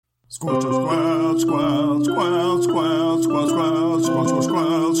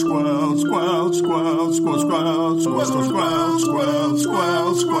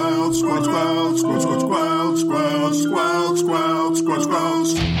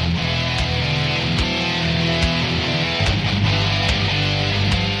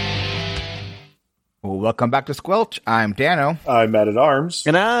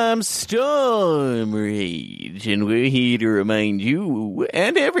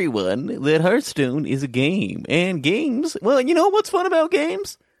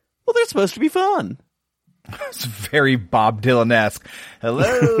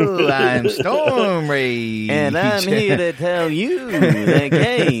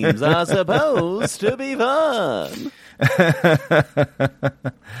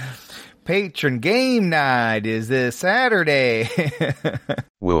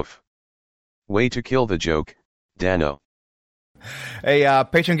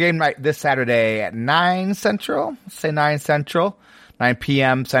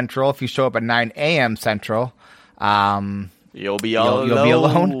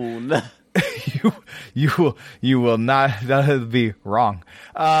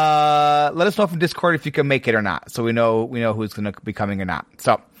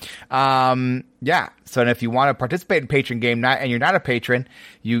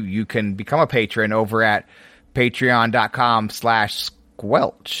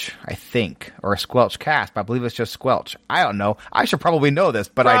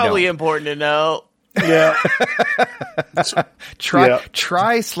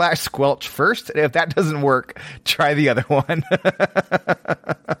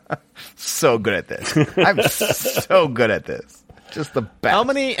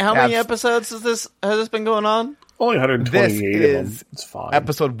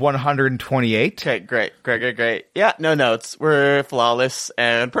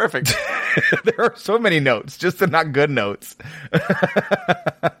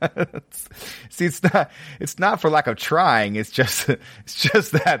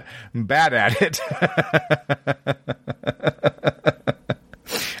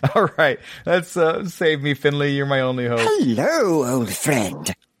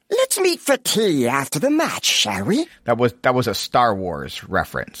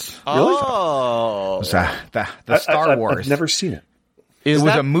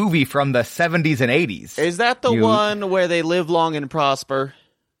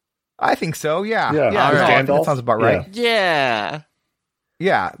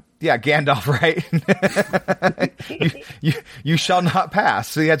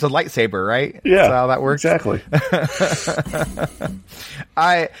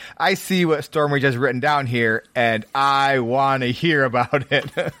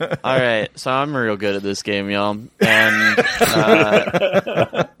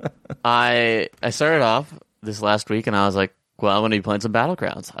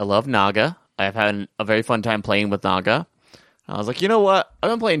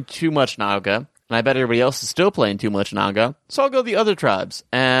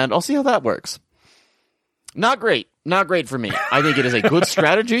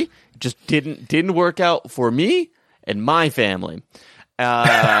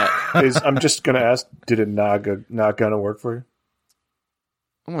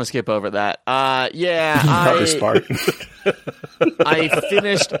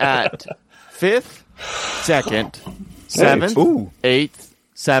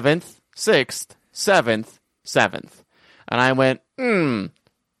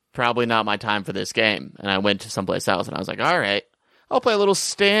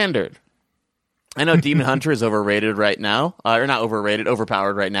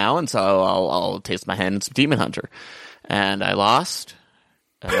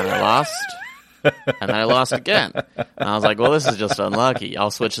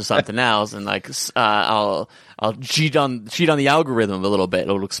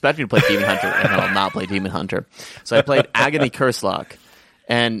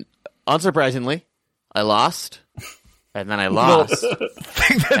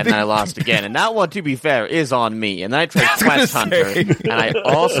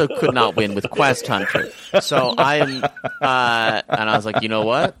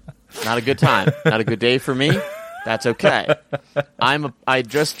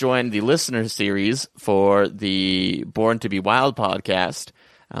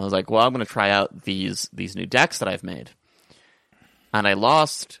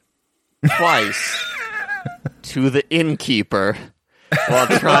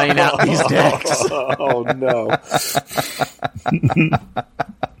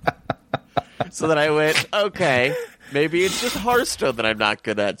So then I went, okay, maybe it's just Hearthstone that I'm not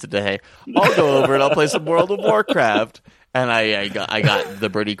good at today. I'll go over and I'll play some World of Warcraft. And I got the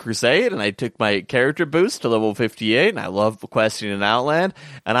Burning Crusade, and I took my character boost to level 58, and I love questing in Outland.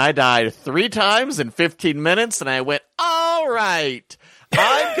 And I died 3 times in 15 minutes, and I went, all right,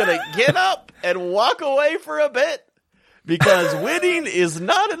 I'm going to get up and walk away for a bit, because winning is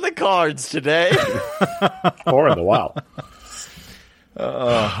not in the cards today. Or in the WoW.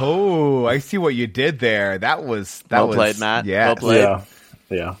 Oh, I see what you did there. That was Well played, Matt. Yeah, Well played.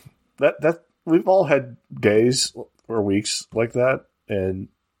 Yeah. That we've all had days or weeks like that, and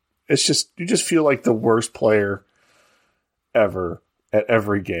it's just you just feel like the worst player ever at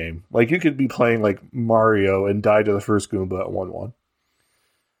every game. Like you could be playing like Mario and die to the first Goomba at 1-1.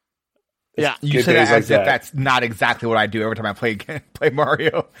 Yeah. You said that as if that's not exactly what I do every time I play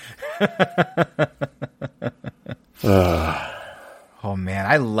Mario. Oh man,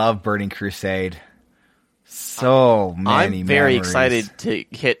 I love Burning Crusade. So many I'm very memories. excited to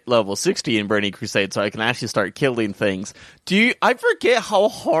hit level 60 in Burning Crusade so I can actually start killing things. I forget how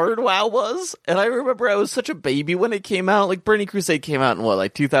hard WoW was? And I remember I was such a baby when it came out. Like, Burning Crusade came out in,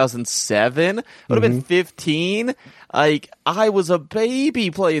 2007? It would have been 15? Like, I was a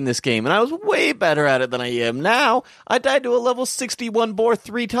baby playing this game, and I was way better at it than I am now. I died to a level 61 boar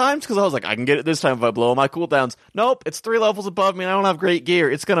 3 times because I was like, I can get it this time if I blow my cooldowns. Nope, it's 3 levels above me, and I don't have great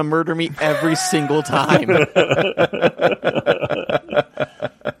gear. It's going to murder me every single time.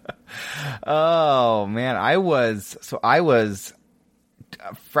 Oh man, I was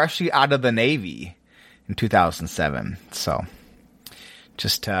freshly out of the Navy in 2007. So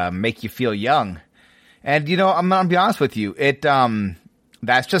just to make you feel young. And I'm gonna be honest with you,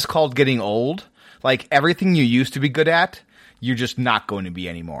 that's just called getting old. Like everything you used to be good at, you're just not going to be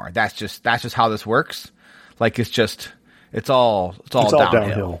anymore. That's just how this works. Like it's all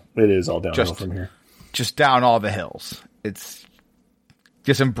downhill. It is all downhill from here. Just down all the hills. It's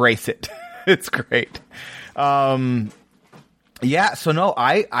just embrace it. It's great. Yeah. So no,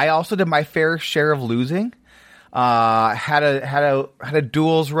 I also did my fair share of losing. Had a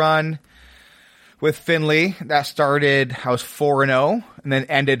duels run with Finley that started. I was 4-0 and then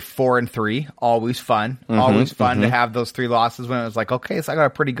ended 4-3. Always fun. Always fun to have those 3 losses when it was like, okay, so I got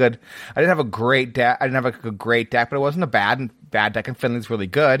a pretty good. I didn't have a great deck. I didn't have a great deck, but it wasn't a bad deck, and Finley's really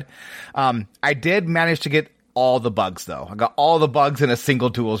good. I did manage to get all the bugs though. I got all the bugs in a single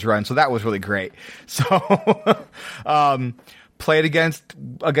duels run, so that was really great. So played against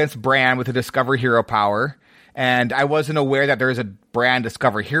Bran with a Discover Hero Power, and I wasn't aware that there's a Bran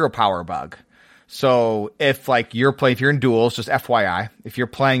Discover Hero Power bug. So if you're in duels, just FYI, if you're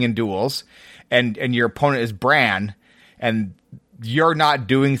playing in duels and your opponent is Bran and you're not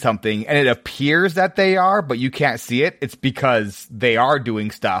doing something and it appears that they are, but you can't see it, it's because they are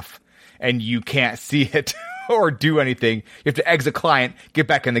doing stuff and you can't see it or do anything. You have to exit client, get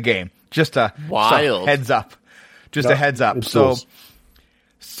back in the game. Just a heads up. A heads up.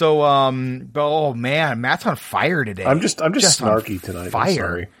 Oh man, Matt's on fire today. I'm just snarky tonight. Fire. I'm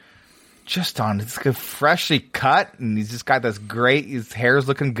sorry. Just on, it's freshly cut, and he's just got this great. His hair's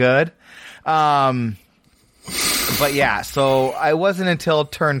looking good. But yeah, so I wasn't until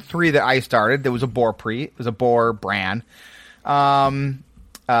turn 3 that I started. There was a boar it was a boar Bran, and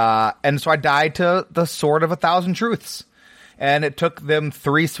so I died to the Sword of 1,000 Truths. And it took them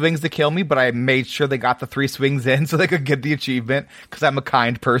 3 swings to kill me, but I made sure they got the 3 swings in so they could get the achievement because I'm a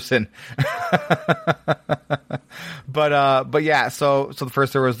kind person. But yeah, so the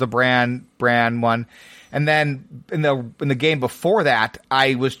first there was the Bran one, and then in the game before that,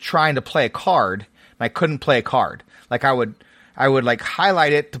 I was trying to play a card and I couldn't play a card. Like I would like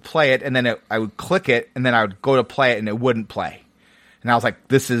highlight it to play it, and then I would click it, and then I would go to play it, and it wouldn't play. And I was like,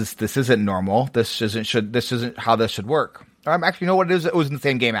 this isn't normal. This isn't how this should work. Actually, you know what it is? It was in the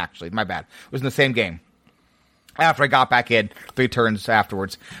same game, actually. My bad. It was in the same game. After I got back in, 3 turns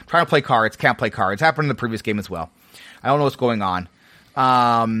afterwards. I'm trying to play cards, can't play cards. Happened in the previous game as well. I don't know what's going on.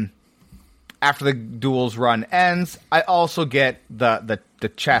 After the duels run ends, I also get the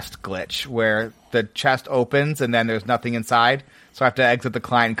chest glitch, where the chest opens and then there's nothing inside. So I have to exit the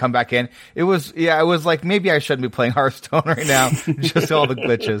client and come back in. It was like, maybe I shouldn't be playing Hearthstone right now. Just all the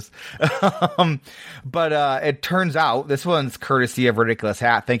glitches. But it turns out this one's courtesy of Ridiculous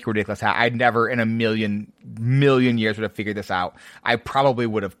Hat. Thank you, Ridiculous Hat. I'd never in a million years would have figured this out. I probably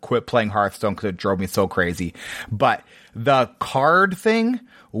would have quit playing Hearthstone because it drove me so crazy. But the card thing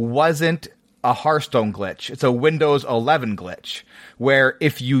wasn't a Hearthstone glitch. It's a Windows 11 glitch, where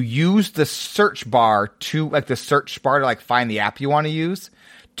if you use the search bar to find the app you want to use,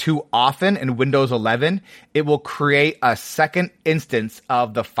 too often in Windows 11, it will create a second instance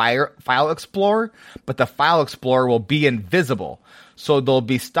of the File Explorer, but the File Explorer will be invisible. So there'll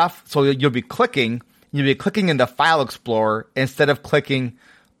be stuff. So you'll be clicking in the File Explorer instead of clicking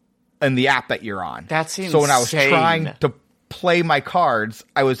in the app that you're on. That seems so when I was insane. trying to play my cards,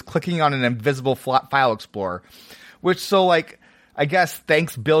 I was clicking on an invisible File Explorer, which I guess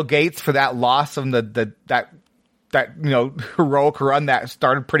thanks Bill Gates for that loss of that heroic run that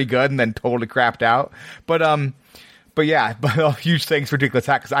started pretty good and then totally crapped out. But a huge thanks for Ridiculous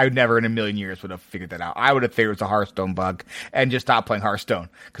Hack, because I would never in a million years would have figured that out. I would have figured it was a Hearthstone bug and just stopped playing Hearthstone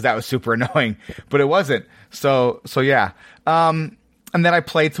because that was super annoying. But it wasn't. So yeah. And then I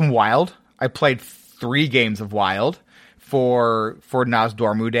played some Wild. I played 3 games of Wild for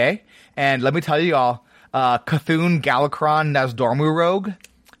Nosdormu Day. And let me tell you all, Cthulhu Galakrond Nosdormu Rogue,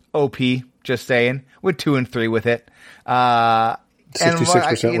 OP, just saying, with 2 and 3 with it.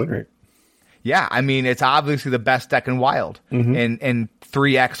 66% win rate. Yeah, I mean, it's obviously the best deck in Wild, in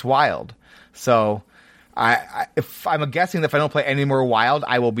 3X Wild. So, if I'm guessing that if I don't play any more Wild,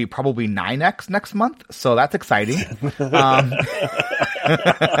 I will be probably 9X next month. So that's exciting. No,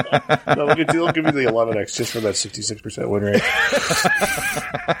 they'll give me the 11X just for that 66% win rate.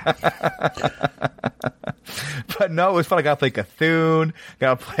 But no, it was fun. I got to play Cthulhu.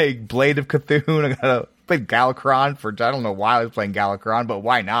 Got to play Blade of Cthulhu. I got to play Galakrond I don't know why I was playing Galakrond, but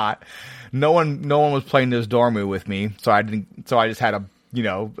why not? No one was playing this Dormu with me, so I didn't. So I just had a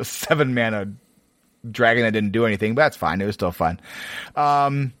 7-mana dragon that didn't do anything, but that's fine. It was still fun.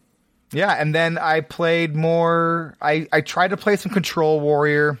 Yeah, and then I played more. I tried to play some Control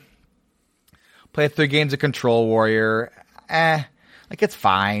Warrior. Played 3 games of Control Warrior. It's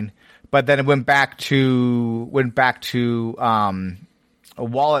fine. But then it went back to a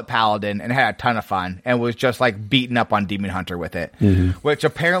Wallet Paladin and had a ton of fun, and was just beating up on Demon Hunter with it, which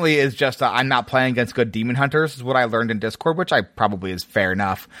apparently is just I'm not playing against good Demon Hunters, is what I learned in Discord, which I probably is fair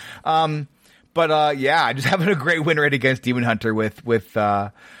enough. Yeah, I just having a great win rate against Demon Hunter with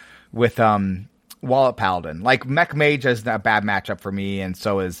Wallet Paladin. Mech Mage is a bad matchup for me, and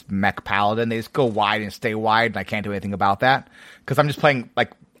so is Mech Paladin. They just go wide and stay wide, and I can't do anything about that because I'm just playing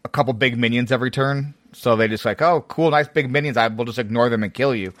a couple big minions every turn. So they just oh, cool, nice big minions. I will just ignore them and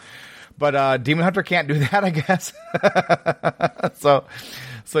kill you. But Demon Hunter can't do that, I guess.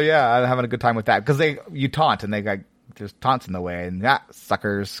 So yeah, I'm having a good time with that because you taunt and there's taunts in the way, and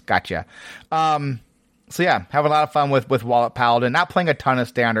suckers, gotcha. So yeah, have a lot of fun with Wallet Paladin. Not playing a ton of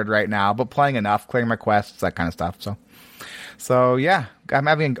Standard right now, but playing enough, clearing my quests, that kind of stuff. So yeah, I'm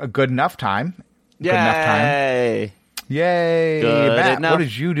having a good enough time. Good enough time. Yay! Good Matt, enough. what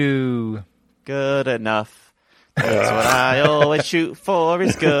did you do? Good enough. That's what I always shoot for.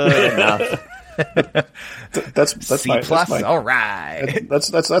 Is good enough. That's C+. my All right.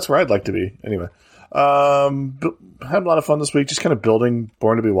 That's where I'd like to be. Anyway, had a lot of fun this week. Just kind of building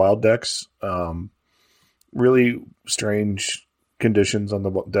Born to Be Wild decks. Really strange conditions on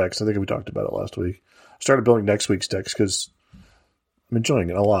the decks. I think we talked about it last week. Started building next week's decks because I'm enjoying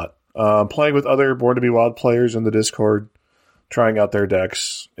it a lot. Playing with other Born to Be Wild players in the Discord, trying out their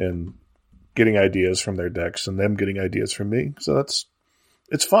decks and getting ideas from their decks, and them getting ideas from me. So it's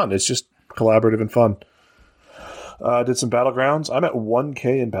fun. It's just collaborative and fun. Did some Battlegrounds. I'm at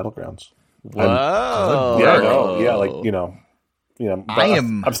 1K in Battlegrounds. Whoa!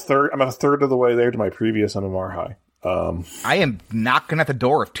 I'm a third of the way there to my previous MMR high. I am knocking at the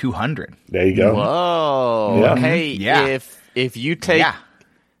door of 200. There you go. Whoa! Yeah. Hey, Yeah. if you take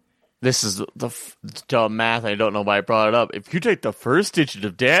this is the dumb math. I don't know why I brought it up. If you take the first digit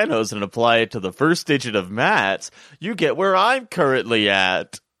of Dano's and apply it to the first digit of Matt's, you get where I'm currently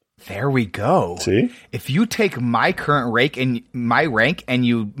at. There we go. See? If you take my current rank and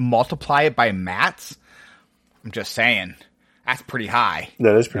you multiply it by Matt's, I'm just saying, that's pretty high.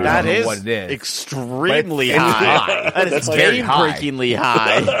 That is pretty That high. is what it is. extremely It's high. high. That is That's very high. game-breakingly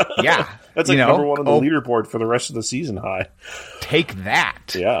high. Yeah. That's number one on the leaderboard for the rest of the season high. Take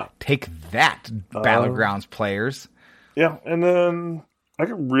that. Yeah. Take that, Battlegrounds players. Yeah, and then I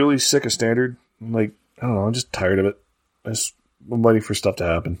get really sick of Standard. I don't know, I'm just tired of it. I'm waiting for stuff to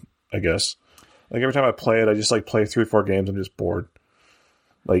happen, I guess. Every time I play it, I just play 3 or 4 games, I'm just bored.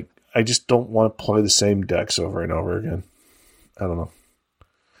 I just don't want to play the same decks over and over again. I don't know.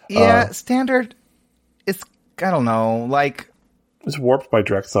 Yeah, Standard, it's, I don't know, it's warped by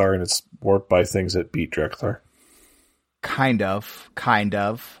Drekthar, and it's warped by things that beat Drekthar. Kind of.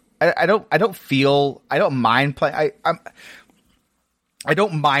 I don't mind playing. I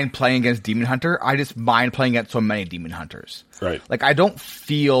don't mind playing against Demon Hunter. I just mind playing against so many Demon Hunters. Right. I don't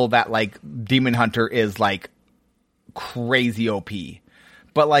feel that Demon Hunter is crazy OP,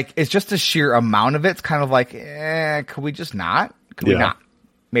 but like it's just the sheer amount of it's kind of like, could we just not? Could we not?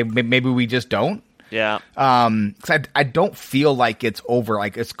 Maybe we just don't. Yeah. 'Cause I don't feel like it's over.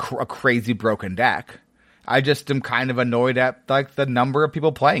 Like it's a crazy broken deck. I just am kind of annoyed at like the number of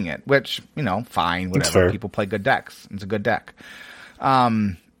people playing it, which, fine, whatever. People play good decks. It's a good deck.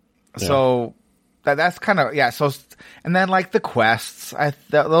 So that's kind of, so, and then like the quests,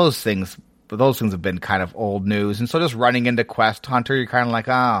 those things have been kind of old news. And so just running into Quest Hunter, you're kind of like,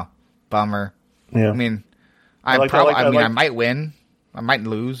 oh, bummer. Yeah. I mean, I might win. I might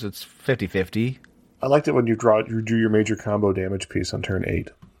lose. It's 50-50. I liked it when you drew your major combo damage piece on turn 8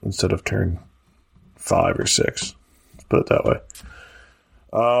 instead of turn 5 or 6. Let's put it that way.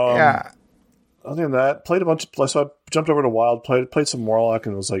 Other than that, played a bunch of. So I jumped over to Wild, played some Warlock,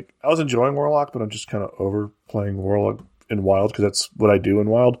 and it was like I was enjoying Warlock, but I'm just kind of over playing Warlock in Wild because that's what I do in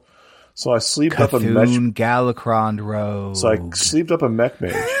Wild. So I sleeved up a mech. Galakrond Rogue. So I sleeved up a mech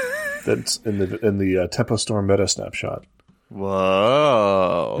mage that's in the Tempo Storm meta snapshot.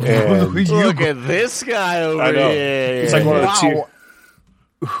 Whoa! And look at this guy over I know. here. It's like one of the tier.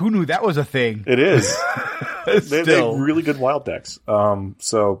 Who knew that was a thing? It is. They have really good Wild decks.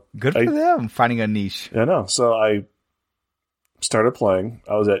 So good for them finding a niche. I know. So I started playing.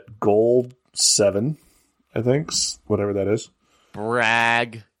 I was at gold 7, I think, whatever that is.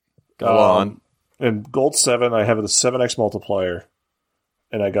 Brag. Go on. And gold 7, I have the 7x multiplier,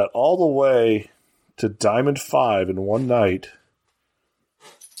 and I got all the way to diamond 5 in one night.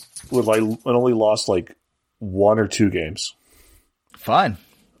 And only lost like 1 or 2 games. Fun.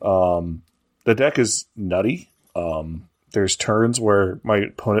 The deck is nutty. There's turns where my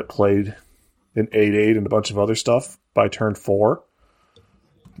opponent played an 8/8 and a bunch of other stuff by turn 4.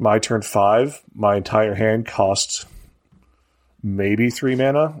 My turn 5, my entire hand cost maybe 3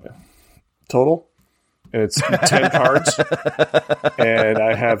 mana total. And it's 10 cards. And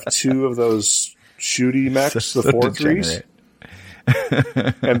I have 2 of those shooty mechs, the 4/3s.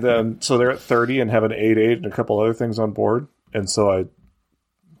 And then, so they're at 30 and have an 8/8 and a couple other things on board. And so I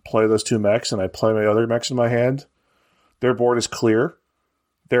play those 2 mechs, and I play my other mechs in my hand. Their board is clear.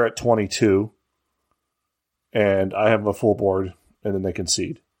 They're at 22. And I have a full board, and then they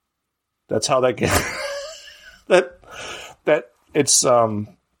concede. That's how that game... that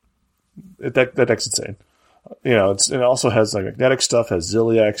deck's insane. It also has like magnetic stuff, has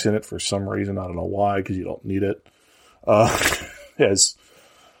Ziliax in it for some reason. I don't know why, because you don't need it. But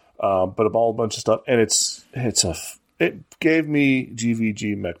a bunch of stuff, and it gave me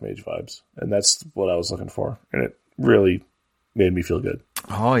GVG Mech Mage vibes, and that's what I was looking for, and it really made me feel good.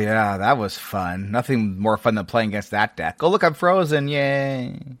 Oh yeah, that was fun. Nothing more fun than playing against that deck. Oh look, I'm frozen!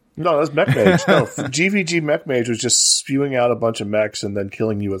 Yay! No, that's Mech Mage. No, GVG Mech Mage was just spewing out a bunch of mechs and then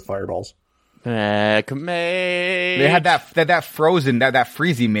killing you with fireballs. Mech Mage. They had that frozen that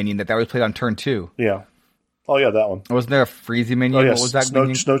freezy minion that always played on turn 2. Yeah. Oh yeah, that one. Wasn't there a freezy minion? Oh yes, what was that Snow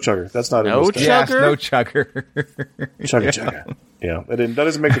minion? Chugger. That's not Snow in this deck. Yeah, Snow Chugger. Chugger. Yeah, that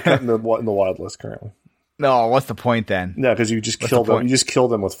doesn't make the cut in the wild list currently. No, what's the point then? No, because you just kill them. You just kill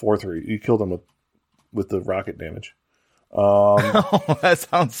them with 4/3. You kill them with the rocket damage. Oh, that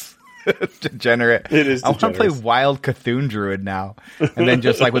sounds degenerate. It is. I want to play Wild Cthulhu Druid now, and then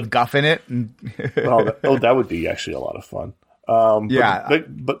just like with Guff in it. And that would be actually a lot of fun.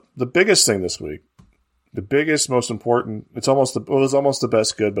 But the biggest thing this week, the biggest, most important, it was almost the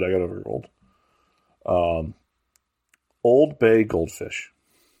best good, but I got overruled. Old Bay Goldfish.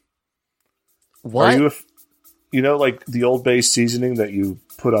 What? Are you like the Old Bay seasoning that you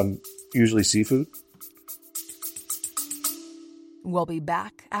put on usually seafood? We'll be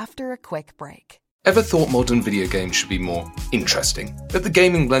back after a quick break. Ever thought modern video games should be more interesting? At the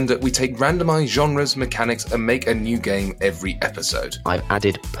Gaming Blender, we take randomized genres, mechanics, and make a new game every episode. I've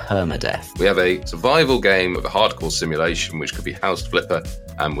added permadeath. We have a survival game of a hardcore simulation, which could be House Flipper,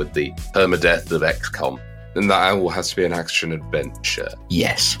 and with the permadeath of XCOM. And that all has to be an action-adventure.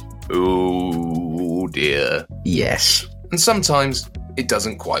 Yes. Oh dear. Yes. And sometimes it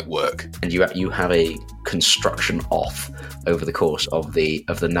doesn't quite work. And you have a construction off over the course of the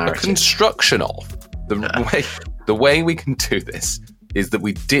narrative. A construction off. The way we can do this is that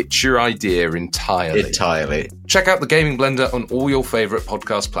we ditch your idea entirely. Entirely. Check out the Gaming Blender on all your favourite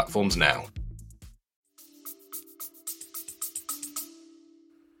podcast platforms now.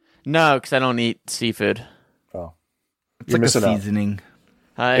 No, because I don't eat seafood. Oh, it's like a seasoning.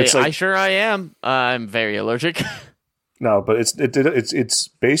 I sure I am. I'm very allergic. No, but it's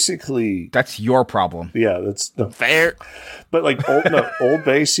basically that's your problem. Yeah, that's fair. But like Old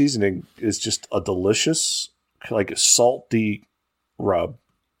Bay seasoning is just a delicious, like salty rub,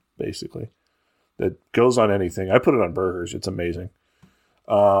 basically that goes on anything. I put it on burgers. It's amazing.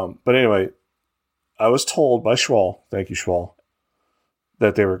 But anyway, I was told by Schwal, thank you, Schwal,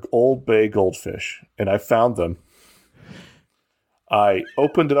 that they were Old Bay goldfish, and I found them. I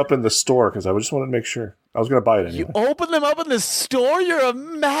opened it up in the store because I just wanted to make sure. I was going to buy it anyway. You opened them up in the store? You're a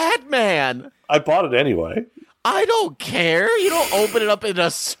madman. I bought it anyway. I don't care. You don't open it up in a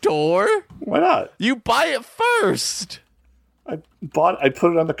store. Why not? You buy it first. I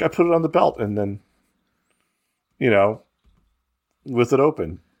put it on the belt, and then, with it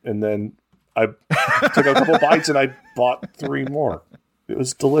open, and then I took a couple bites, and I bought 3 more. It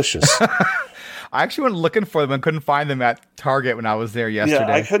was delicious. I actually went looking for them and couldn't find them at Target when I was there yesterday.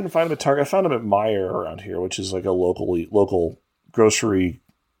 Yeah, I couldn't find them at Target. I found them at Meijer around here, which is like a local grocery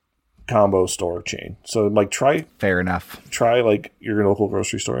combo store chain. So like fair enough. Try like your local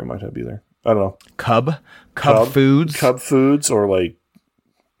grocery store. It might have you there. I don't know. Cub Foods, or like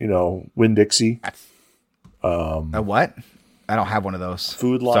Winn-Dixie. A what? I don't have one of those.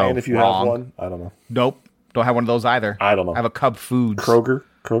 Food Lion, if you have one. I don't know. Nope, don't have one of those either. I don't know. I have a Cub Foods.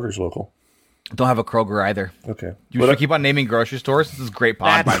 Kroger's local. Don't have a Kroger either. Okay. You should keep on naming grocery stores. This is great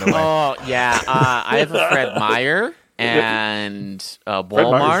pod, by the way. Oh yeah, I have a Fred Meyer and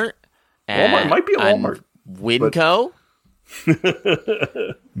Walmart. Walmart might be a Walmart. Winco.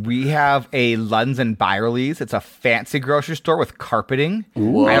 We have a Lunds and Byerly's. It's a fancy grocery store with carpeting.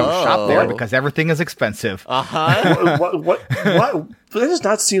 Ooh. I don't shop there because everything is expensive. What? That does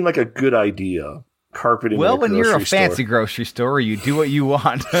not seem like a good idea. Carpeting. Well, when you're a store. fancy grocery store, you do what you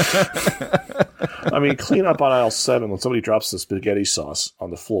want. I mean, clean up on aisle 7 when somebody drops the spaghetti sauce on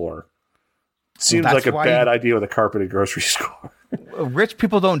the floor. Seems like a bad idea with a carpeted grocery store. Rich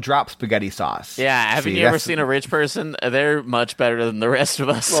people don't drop spaghetti sauce. Yeah, haven't you ever seen a rich person? They're much better than the rest of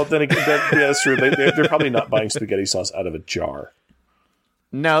us. Well, then again, that's true. They're probably not buying spaghetti sauce out of a jar.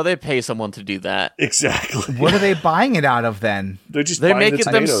 No, they pay someone to do that. Exactly. What are they buying it out of then? They make it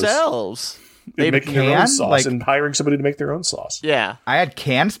themselves. They're making their own sauce and hiring somebody to make their own sauce. Yeah. I had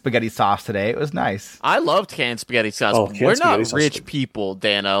canned spaghetti sauce today. It was nice. I loved canned spaghetti sauce. We're not rich people,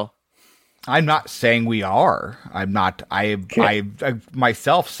 Dano. I'm not saying we are. I'm not. I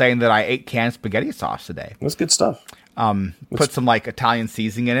myself saying that I ate canned spaghetti sauce today. That's good stuff. Put some like Italian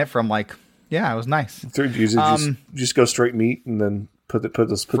seasoning in it from it was nice. Just go straight meat and then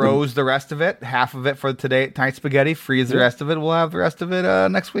froze the rest of it, half of it for tonight's spaghetti. Freeze the rest of it. We'll have the rest of it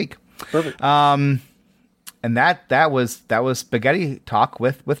next week. Perfect. And that was spaghetti talk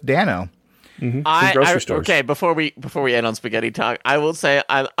with Dano. Mm-hmm. Okay, before we end on spaghetti talk, I will say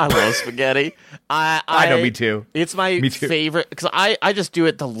I love spaghetti. I know, me too. It's my favorite because I just do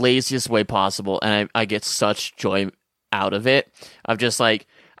it the laziest way possible, and I get such joy out of it. I'm just like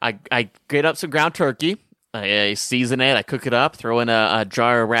I get up some ground turkey, I season it, I cook it up, throw in a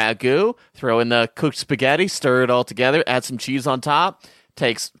jar of ragu, throw in the cooked spaghetti, stir it all together, add some cheese on top.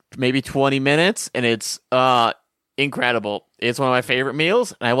 Takes maybe 20 minutes, and it's incredible. It's one of my favorite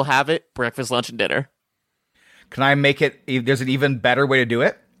meals, and I will have it breakfast, lunch, and dinner. Can I make it? There's an even better way to do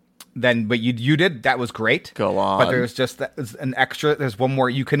it than what you did. That was great. Go on. But there's just an extra. There's one more.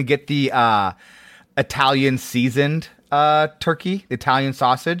 You can get the Italian seasoned turkey, Italian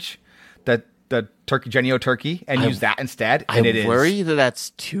sausage, the turkey Genio turkey, and use that instead. And I worry that that's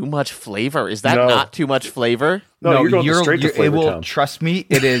too much flavor. Is that not too much flavor? No, you're straight to Flavor Town. Trust me,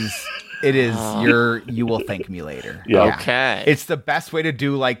 it is. It is. You will thank me later. Yeah. Okay. It's the best way to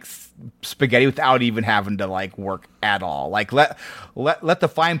do spaghetti without even having to work at all. Let the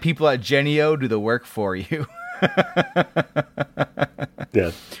fine people at Genio do the work for you.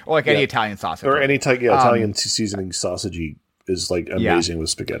 Yeah. Or any Italian sausage. Or any Italian seasoning sausagey is amazing with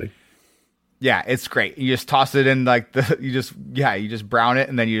spaghetti. Yeah, it's great. You just toss it in you just brown it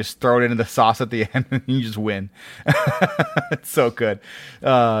and then you just throw it into the sauce at the end and you just win. It's so good.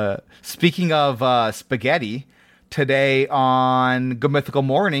 Speaking of spaghetti, today on Good Mythical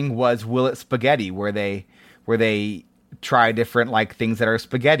Morning was Will It Spaghetti, where they try different things that are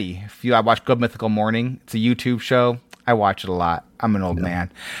spaghetti. I watch Good Mythical Morning. It's a YouTube show. I watch it a lot. I'm an old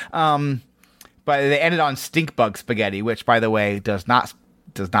man. But they ended on stink bug spaghetti, which by the way does not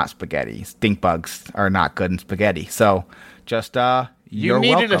spaghetti. Stink bugs are not good in spaghetti. So just you're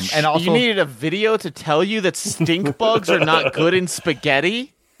welcome. And also, you needed a video to tell you that stink bugs are not good in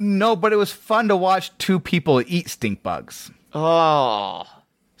spaghetti? No, but it was fun to watch two people eat stink bugs. Oh.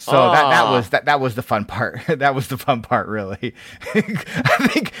 So that was the fun part. That was the fun part, really. I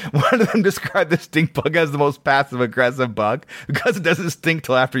think one of them described the stink bug as the most passive aggressive bug because it doesn't stink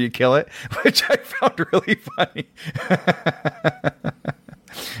till after you kill it, which I found really funny.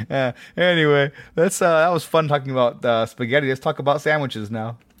 Anyway, that was fun talking about spaghetti. Let's talk about sandwiches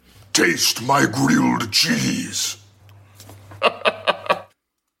now. Taste my grilled cheese.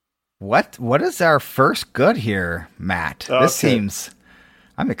 What is our first good here, Matt? Okay. This seems.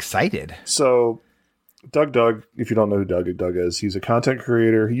 I'm excited. So, Doug, if you don't know who Doug is, he's a content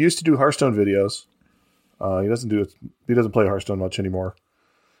creator. He used to do Hearthstone videos. He doesn't play Hearthstone much anymore.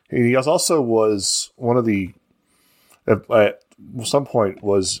 He also was one of the, at some point,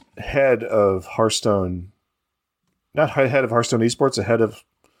 was head of Hearthstone, not head of Hearthstone Esports, a head of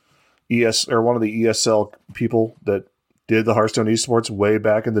one of the ESL people that did the Hearthstone Esports way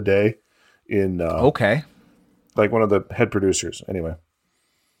back in the day. Okay. Like one of the head producers, anyway.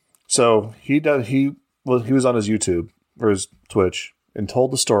 So he was on his YouTube or his Twitch and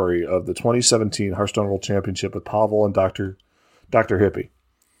told the story of the 2017 Hearthstone World Championship with Pavel and Dr. Hippie,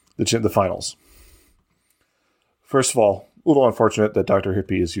 the finals. First of all, a little unfortunate that Dr.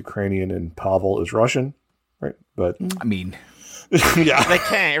 Hippie is Ukrainian and Pavel is Russian, right? But I mean, yeah, they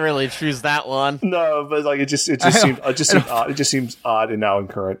can't really choose that one. No, but like it just seemed odd. It just seems odd, and now in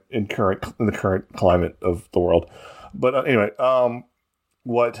the current climate of the world. But anyway,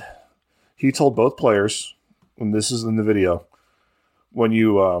 what he told both players, and this is in the video, when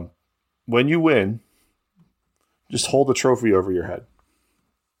you win, just hold the trophy over your head.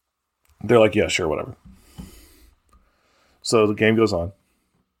 They're like, yeah, sure, whatever. So the game goes on.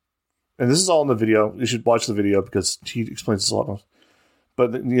 And this is all in the video. You should watch the video because he explains this a lot more.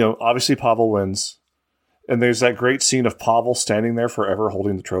 But, obviously Pavel wins. And there's that great scene of Pavel standing there forever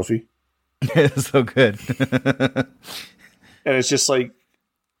holding the trophy. It's so good. And it's just like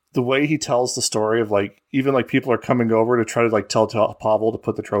the way he tells the story of like, even like people are coming over to try to like tell Pavel to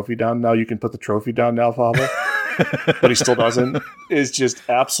put the trophy down. Now you can put the trophy down now, Pavel. But he still doesn't. It's just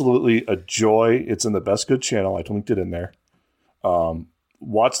absolutely a joy. It's in the Best Good channel. I linked it in there.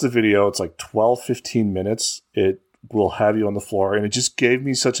 Watch the video. It's like 12, 15 minutes. It will have you on the floor. And it just gave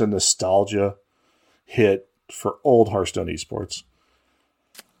me such a nostalgia hit for old Hearthstone esports.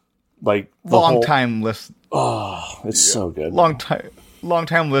 Like long-time list. Oh, it's so good.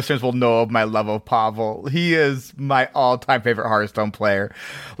 Long-time listeners will know of my love of Pavel. He is my all-time favorite Hearthstone player.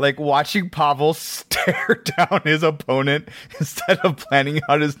 Like, watching Pavel stare down his opponent instead of planning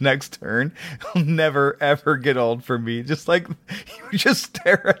out his next turn will never, ever get old for me. Just like, he would just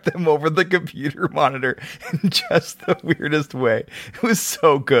stare at them over the computer monitor in just the weirdest way. It was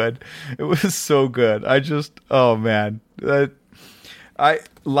so good. Oh, man.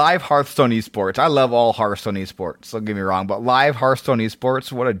 Live Hearthstone esports. I love all Hearthstone esports. Don't get me wrong, but live Hearthstone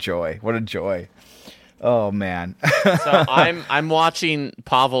esports, what a joy! What a joy! Oh man. So I'm watching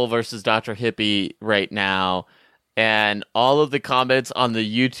Pavel versus Dr. Hippie right now, and all of the comments on the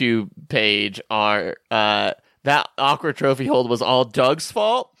YouTube page are that awkward trophy hold was all Doug's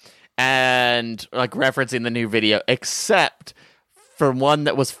fault, and like referencing the new video, except for one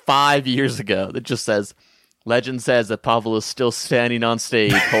that was 5 years ago that just says, legend says that Pavel is still standing on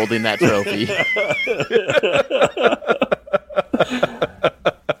stage holding that trophy.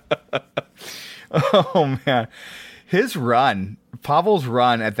 Oh, man. Pavel's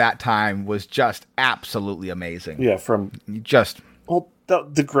run at that time was just absolutely amazing. Yeah, the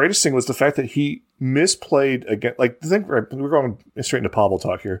greatest thing was the fact that he misplayed again. Like, the thing, right, we're going straight into Pavel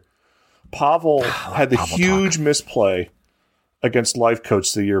talk here. Pavel had the huge misplay against Life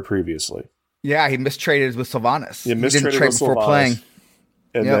Coach the year previously. Yeah, he mistraded with Sylvanas. He didn't trade before playing.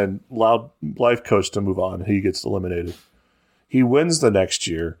 And then allowed Life Coach to move on. He gets eliminated. He wins the next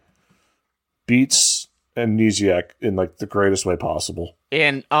year, beats Amnesiac in like the greatest way possible.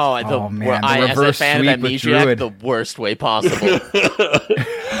 And as a fan of Amnesiac, the worst way possible.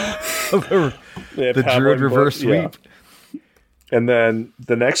 the Druid reverse sweep. Yeah. And then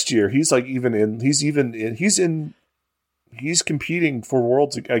the next year, he's competing for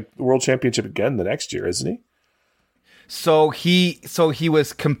world championship again the next year, isn't he? So he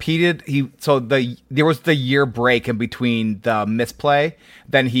was competed. There was the year break in between the misplay.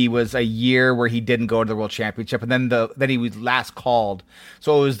 Then he was a year where he didn't go to the world championship, and then he was last called.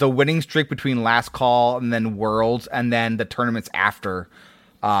 So it was the winning streak between last call and then worlds, and then the tournaments after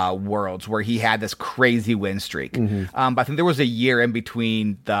worlds where he had this crazy win streak. But I think there was a year in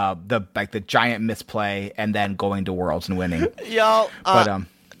between the giant misplay and then going to worlds and winning. Y'all,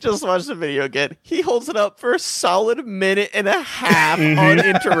 just watch the video again. He holds it up for a solid minute and a half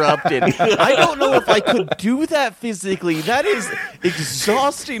uninterrupted. I don't know if I could do that physically. That is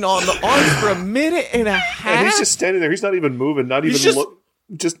exhausting on the arms for a minute and a half. And he's just standing there. He's not even moving. Not even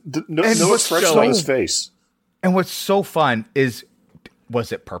no expression on his face. And what's so fun is,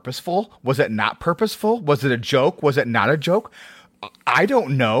 was it purposeful? Was it not purposeful? Was it a joke? Was it not a joke? I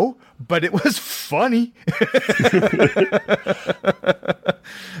don't know, but it was funny.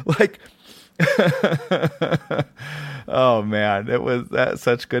 Oh man, it was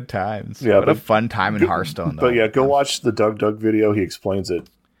such good times. Yeah, what a fun time in Hearthstone. Though. But yeah, go watch the Doug video. He explains it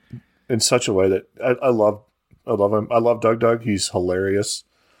in such a way that I love him. I love Doug. He's hilarious.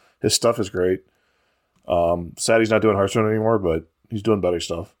 His stuff is great. Sad he's not doing Hearthstone anymore, but he's doing better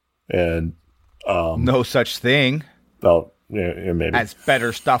stuff. And no such thing. Oh, yeah, maybe as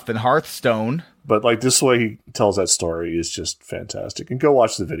better stuff than Hearthstone. But like this way he tells that story is just fantastic. And go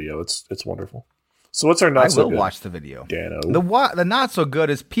watch the video. It's wonderful. So what's our not so good? I will watch the video. Dano. The not so good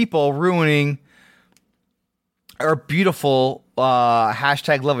is people ruining our beautiful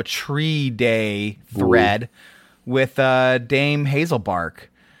hashtag Love a Tree Day thread with Dame Hazelbark.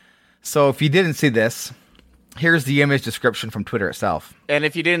 So if you didn't see this, here's the image description from Twitter itself. And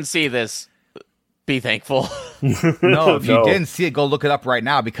if you didn't see this, be thankful. No, if you didn't see it, go look it up right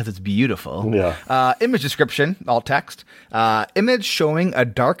now because it's beautiful. Yeah. Image description, all text. Image showing a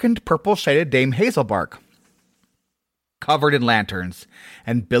darkened purple shaded Dame Hazelbark, covered in lanterns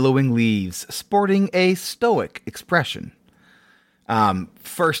and billowing leaves, sporting a stoic expression.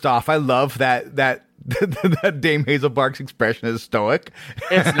 First off, I love that that Dame Hazelbark's expression is stoic.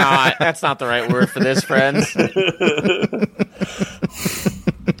 It's not. That's not the right word for this, friends.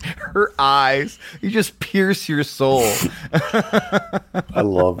 Her eyes, you just pierce your soul. I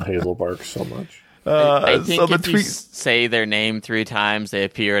love Hazelbark so much. I think if you say their name 3 times, they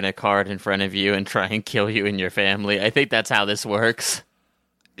appear in a card in front of you and try and kill you and your family. I think that's how this works.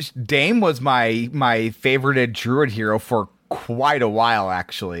 Dame was my favorited druid hero for quite a while,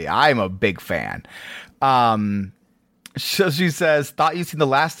 actually. I'm a big fan. So she says, thought you'd seen the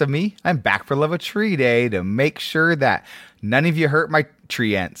last of me? I'm back for Love a Tree Day to make sure that none of you hurt my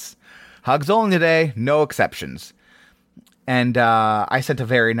treants. Hugs only today, no exceptions. And I sent a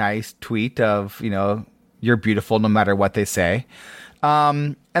very nice tweet of, you're beautiful no matter what they say.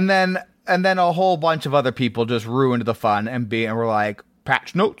 And then a whole bunch of other people just ruined the fun and were like,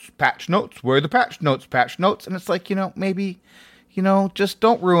 patch notes, where are the patch notes? And it's like, maybe, just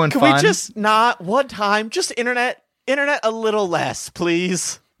don't ruin fun. Can we just not one time, just internet a little less,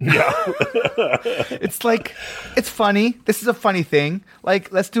 please? Yeah. It's like, it's funny. This is a funny thing.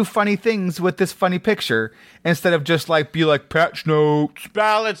 Like, let's do funny things with this funny picture instead of just be like, patch notes.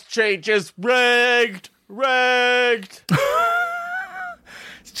 Balance changes, rigged.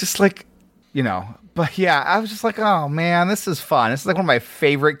 It's just like, but yeah, I was just like, oh man, this is fun. This is like one of my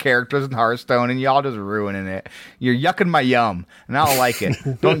favorite characters in Hearthstone and y'all just ruining it. You're yucking my yum and I don't like it.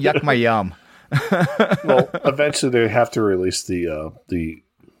 Don't yuck my yum. Well, eventually they have to release the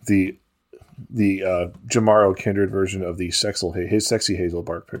Jamaro Kindred version of the sexy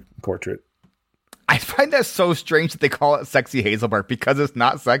Hazelbark portrait. I find that so strange that they call it Sexy Hazelbark because it's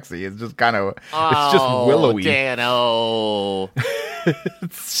not sexy. It's just kind of, it's just willowy. Dano.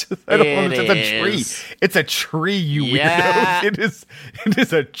 It's just, it's a tree. It's a tree, you weirdos. It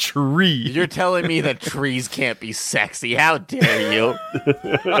is a tree. You're telling me that trees can't be sexy. How dare you?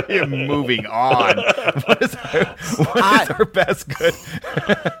 I am moving on. What is our best good?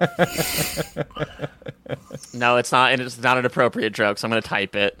 No, it's not, and it's not an appropriate joke, so I'm going to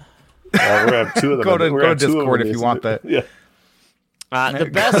type it. We're going to have 2 of them. Go to Discord if you want that. Yeah. The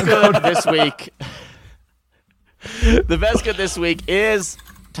best good this week. The best good this week is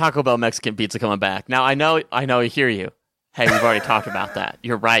Taco Bell Mexican pizza coming back. Now I know I hear you. Hey, we've already talked about that.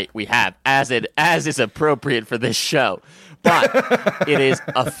 You're right, we have, as is appropriate for this show. But it is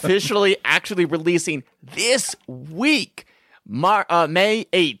officially actually releasing this week. May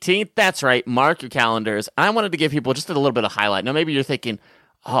 18th. That's right. Mark your calendars. I wanted to give people just a little bit of highlight. Now maybe you're thinking,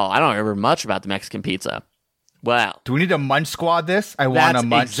 oh, I don't remember much about the Mexican pizza. Well, do we need to Munch Squad this? I want a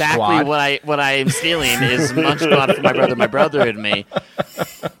Munch exactly Squad. what I am stealing is Munch Squad for my brother and me.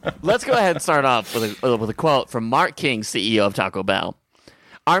 Let's go ahead and start off with a quote from Mark King, CEO of Taco Bell.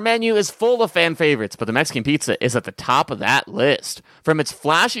 Our menu is full of fan favorites, but the Mexican pizza is at the top of that list. From its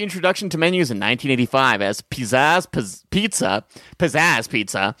flashy introduction to menus in 1985 as Pizzazz Pizza,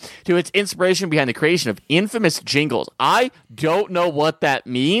 to its inspiration behind the creation of infamous jingles. I don't know what that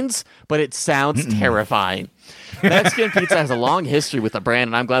means, but it sounds terrifying. Mexican pizza has a long history with the brand,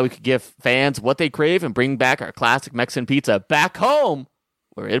 and I'm glad we could give fans what they crave and bring back our classic Mexican pizza back home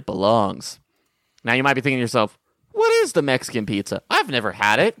where it belongs. Now you might be thinking to yourself, what is the Mexican pizza? I've never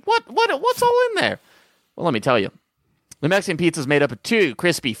had it. What's all in there? Well, let me tell you. The Mexican pizza is made up of 2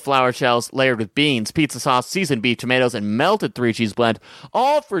 crispy flour shells layered with beans, pizza sauce, seasoned beef, tomatoes, and melted 3-cheese blend,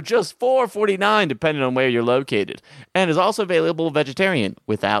 all for just $4.49 depending on where you're located, and is also available vegetarian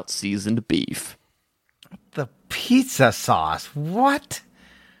without seasoned beef. The pizza sauce? What?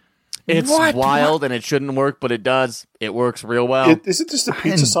 It's wild and it shouldn't work, but it does. It works real well. Isn't just the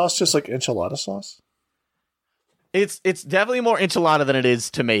pizza sauce just like enchilada sauce? It's definitely more enchilada than it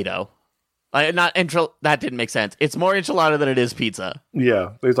is tomato. That didn't make sense. It's more enchilada than it is pizza.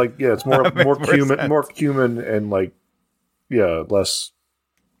 Yeah, there's it's more cumin and less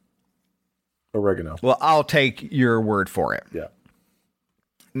oregano. Well, I'll take your word for it. Yeah.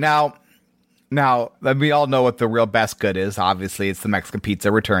 Now, we all know what the real best good is. Obviously, it's the Mexican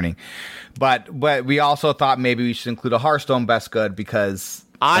pizza returning. But we also thought maybe we should include a Hearthstone best good because...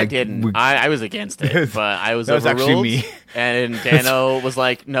 I didn't. I was against it, but I was overruled. That was actually me. And Dano was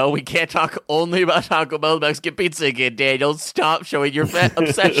like, no, we can't talk only about Taco Bell Mexican pizza again, Daniel. Stop showing your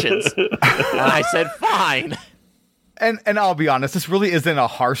obsessions. And I said, fine. And I'll be honest, this really isn't a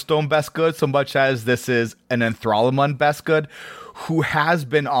Hearthstone best good so much as this is an Enthralamund best good who has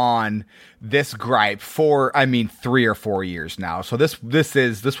been on this gripe for 3 or 4 years now. So this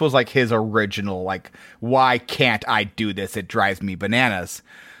was like his original, like, why can't I do this? It drives me bananas.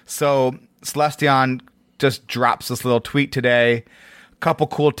 So Celestion just drops this little tweet today. A couple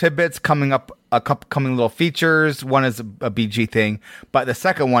cool tidbits coming up, a couple coming little features. One is a BG thing, but the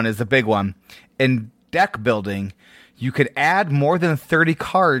second one is the big one. In deck building, you could add more than 30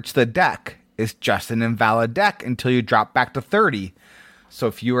 cards to the deck. It's just an invalid deck until you drop back to 30. So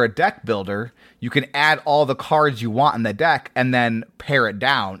if you're a deck builder, you can add all the cards you want in the deck and then pare it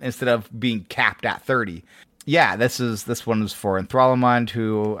down instead of being capped at 30. Yeah, this one is for Enthralamund,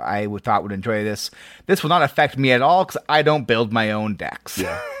 who I thought would enjoy this. This will not affect me at all because I don't build my own decks.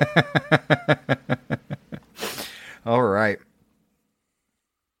 Yeah. All right.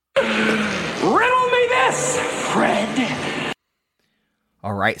 Riddle me this, Fred.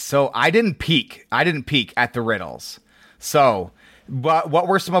 All right, so I didn't peek at the riddles. So, what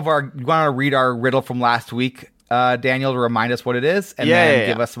were some of our? You want to read our riddle from last week, Daniel, to remind us what it is, and then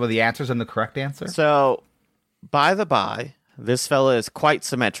give us some of the answers and the correct answer. So, by the by, this fella is quite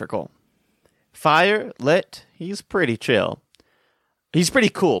symmetrical. Fire lit, he's pretty chill. He's pretty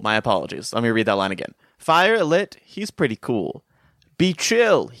cool. My apologies. Let me read that line again. Fire lit, he's pretty cool. Be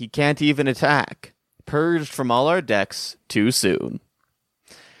chill, he can't even attack. Purged from all our decks too soon.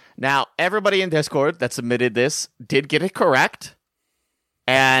 Now, everybody in Discord that submitted this did get it correct.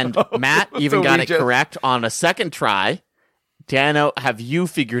 And Matt even got it correct on a second try. Dano, have you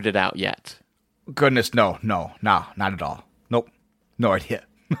figured it out yet? Goodness, no, not at all. Nope, no idea.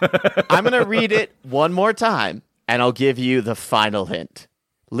 I'm going to read it one more time, and I'll give you the final hint.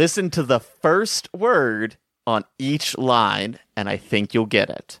 Listen to the first word on each line, and I think you'll get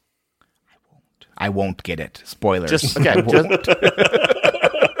it. I won't get it. Spoilers.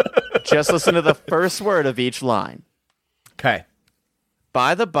 Just listen to the first word of each line. Okay.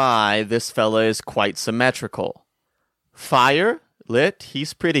 By the by, this fella is quite symmetrical. Fire, lit,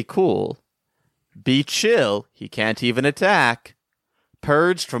 he's pretty cool. Be chill, he can't even attack.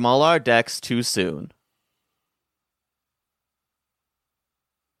 Purged from all our decks too soon.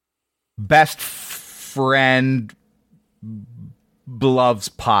 Best friend loves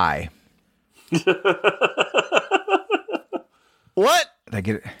pie. What? Did I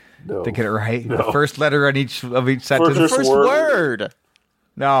get it? No. Did I get it right? No. The first letter on each sentence. First word.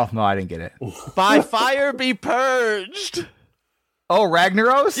 No, I didn't get it. By fire be purged. Oh,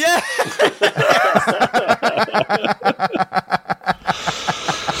 Ragnaros? Yeah.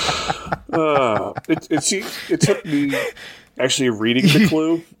 It took me actually reading the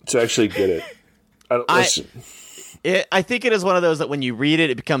clue to actually get it. I think it is one of those that when you read it,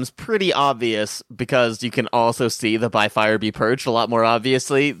 it becomes pretty obvious because you can also see the by fire be purged a lot more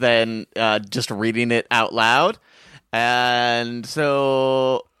obviously than just reading it out loud. And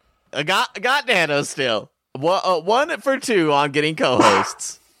so I got Dano still. 1 for 2 on getting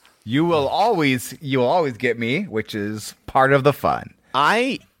co-hosts. You will always get me, which is part of the fun.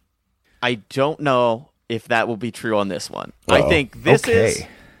 I don't know if that will be true on this one. I think this is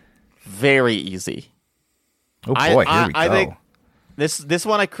very easy. Oh boy, here we go. I think this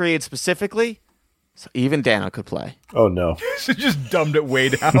one I created specifically so even Dano could play. Oh no. She just dumbed it way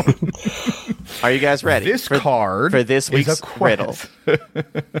down. Are you guys ready? This card for this week's riddle.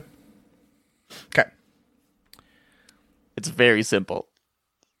 Okay. It's very simple.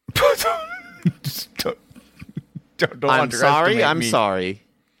 Just don't I'm underestimate sorry, I'm me. sorry.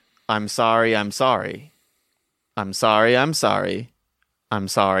 I'm sorry, I'm sorry. I'm sorry, I'm sorry. I'm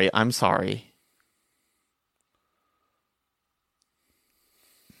sorry, I'm sorry.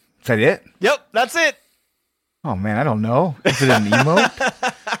 Is that it? Yep, that's it. Oh man, I don't know. Is it an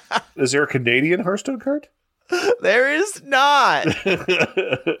emote? Is there a Canadian Hearthstone card? There is not.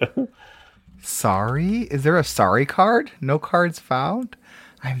 Sorry? Is there a sorry card? No cards found?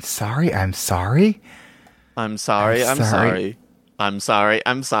 I'm sorry. I'm sorry. I'm sorry. I'm sorry. I'm sorry.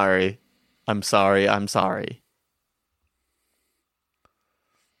 I'm sorry. I'm sorry. I'm sorry.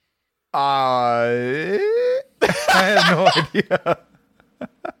 I have no idea.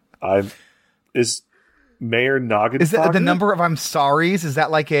 Is Mayor Noggin? Is that the number of I'm sorries? Is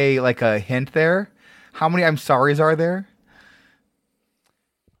that like a hint there? How many I'm sorries are there?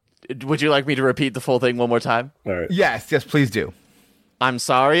 Would you like me to repeat the full thing one more time? All right. Yes, please do. I'm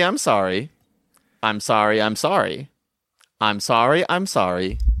sorry, I'm sorry. I'm sorry, I'm sorry. I'm sorry, I'm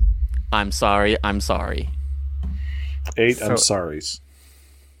sorry. I'm sorry, I'm sorry. 8 I'm sorries.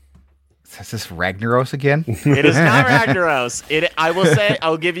 Is this Ragnaros again? It is not Ragnaros.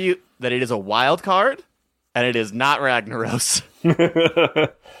 I'll give you that it is a wild card, and it is not Ragnaros.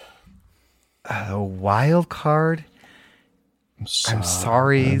 A wild card? I'm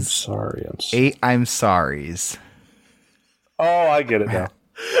sorries. I'm sorry. 8 I'm sorries. Oh, I get it now.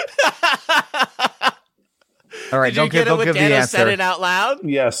 All right, don't give the answer. Said it out loud?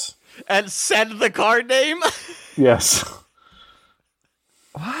 Yes. And said the card name? Yes.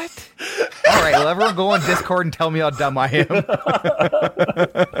 What? All right, well, everyone go on Discord and tell me how dumb I am.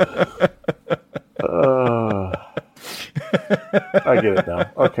 I get it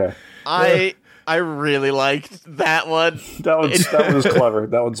now. Okay. I really liked that one. That was clever.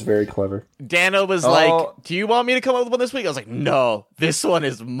 That one's very clever. Dano was like, do you want me to come up with one this week? I was like, no, this one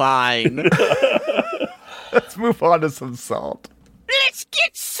is mine. Let's move on to some salt. Let's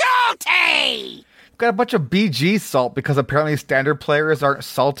get salty! Got a bunch of BG salt because apparently standard players aren't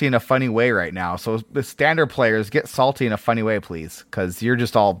salty in a funny way right now. So the standard players, get salty in a funny way, please, because you're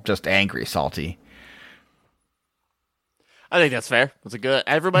just all angry salty. I think that's fair. That's a good.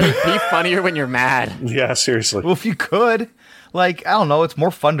 Everybody, be funnier when you're mad. Yeah, seriously. Well, if you could, I don't know, it's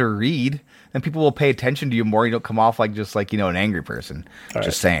more fun to read, and people will pay attention to you more. You don't come off like an angry person. All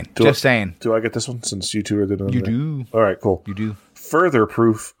just right. saying. Do I get this one since you two are the one? You do. All right, cool. You do. Further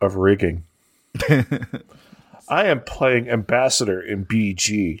proof of rigging. I am playing Ambassador in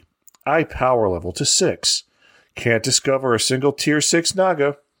BG. I power level to 6. Can't discover a single tier 6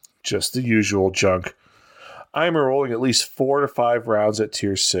 Naga. Just the usual junk. I am rolling at least 4 to 5 rounds at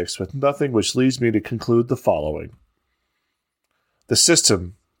tier 6 with nothing, which leads me to conclude the following. The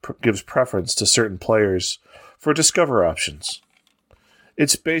system gives preference to certain players for discover options.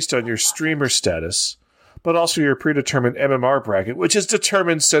 It's based on your streamer status, but also your predetermined MMR bracket, which is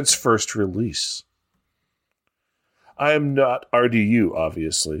determined since first release. I am not RDU,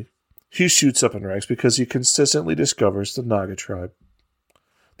 obviously. He shoots up in ranks because he consistently discovers the Naga tribe.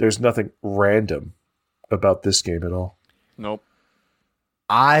 There's nothing random about this game at all. Nope.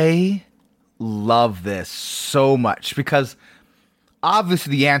 I love this so much because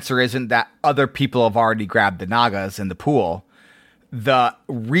obviously the answer isn't that other people have already grabbed the Nagas in the pool. The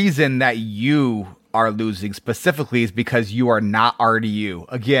reason that you are losing specifically is because you are not RDU.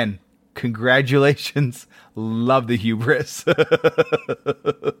 Again, congratulations. Love the hubris.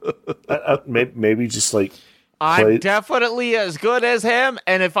 Maybe just I'm definitely as good as him,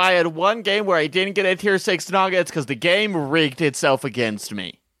 and if I had one game where I didn't get a tier 6 Naga, it's because the game rigged itself against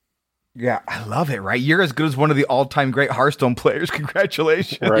me. Yeah, I love it, right? You're as good as one of the all-time great Hearthstone players.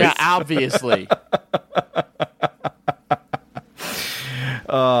 Congratulations. Right? Yeah, obviously.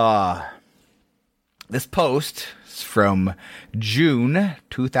 This post is from June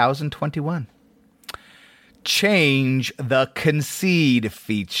 2021. Change the concede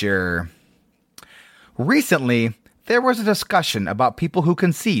feature. Recently, there was a discussion about people who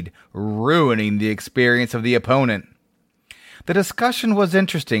concede, ruining the experience of the opponent. The discussion was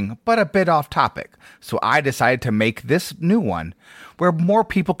interesting, but a bit off topic, so I decided to make this new one, where more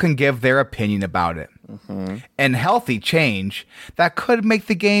people can give their opinion about it. Mm-hmm. And healthy change that could make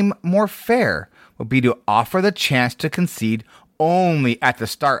the game more fair would be to offer the chance to concede only at the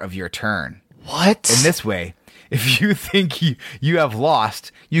start of your turn. What? In this way, if you think you have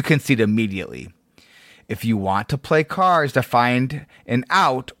lost, you concede immediately. If you want to play cards to find an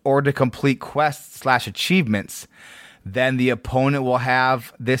out or to complete quests/achievements, then the opponent will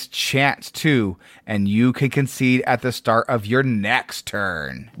have this chance too, and you can concede at the start of your next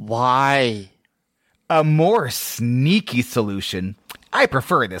turn. Why? A more sneaky solution, I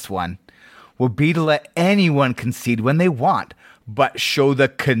prefer this one, would be to let anyone concede when they want, but show the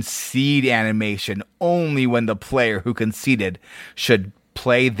concede animation only when the player who conceded should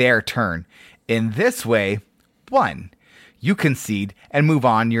play their turn. In this way, 1, you concede and move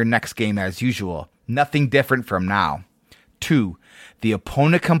on your next game as usual. Nothing different from now. 2, the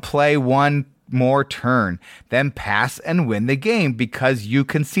opponent can play one more turn, then pass and win the game because you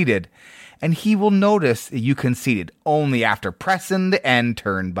conceded. And he will notice that you conceded only after pressing the end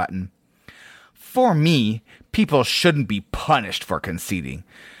turn button. For me, people shouldn't be punished for conceding,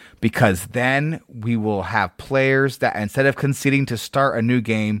 because then we will have players that instead of conceding to start a new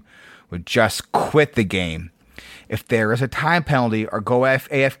game, would just quit the game if there is a time penalty or go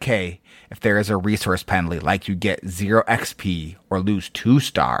AFK if there is a resource penalty, like you get 0 XP or lose 2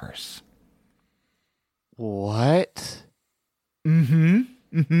 stars. What? Mm-hmm.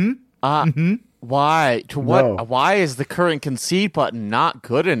 Mm-hmm. Mm-hmm. Why? To what? No. Why is the current concede button not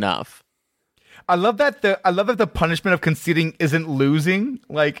good enough? I love that the punishment of conceding isn't losing.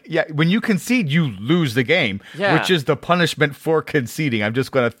 Like, yeah, when you concede, you lose the game, which is the punishment for conceding. I'm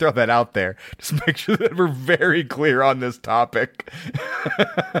just going to throw that out there. Just make sure that we're very clear on this topic.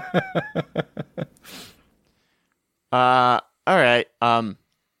 All right.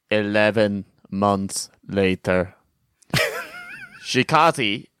 11 months later.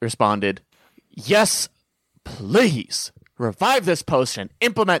 Shikazi responded, "Yes, please. Revive this post and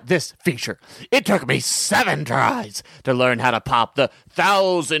implement this feature. It took me 7 tries to learn how to pop the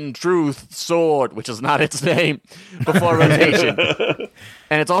 1,000 Truth Sword," which is not its name, before rotation.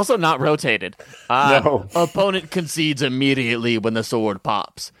 And it's also not rotated. No. Opponent concedes immediately when the sword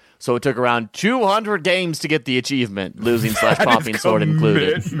pops. So it took around 200 games to get the achievement, losing / popping sword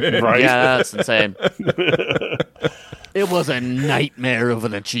included. Right? Yeah, that's insane. It was a nightmare of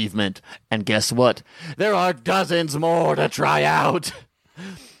an achievement. And guess what? There are dozens more to try out.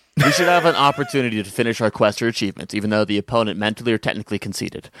 We should have an opportunity to finish our quest or achievements, even though the opponent mentally or technically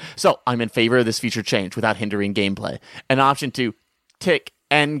conceded. So I'm in favor of this feature change without hindering gameplay. An option to tick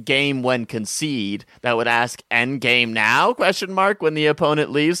end game when concede that would ask end game now ? When the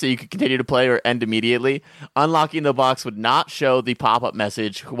opponent leaves, so you could continue to play or end immediately. Unlocking the box would not show the pop-up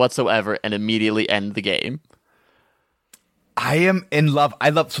message whatsoever and immediately end the game. I am in love.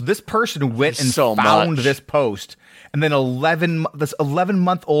 So this person went and found this post, and then this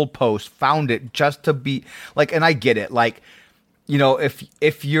 11-month-old post found it just to be like. And I get it. Like, you know,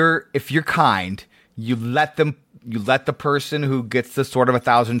 if you're kind, you let the person who gets the Sword of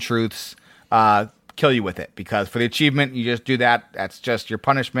 1,000 Truths kill you with it, because for the achievement you just do that. That's just your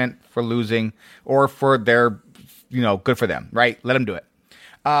punishment for losing, or for their, good for them, right? Let them do it.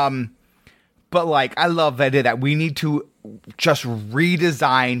 But like, I love the idea that we need to just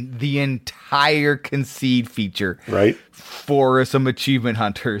redesign the entire concede feature, right, for some achievement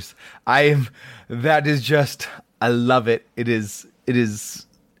hunters. I love it. It is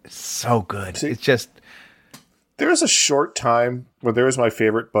so good. See, it's just, there was a short time where there was my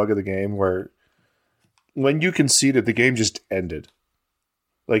favorite bug of the game where when you conceded, the game just ended.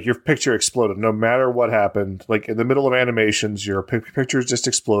 Like, your picture exploded no matter what happened. Like, in the middle of animations, your picture just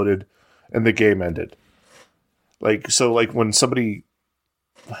exploded and the game ended. Like, so like when somebody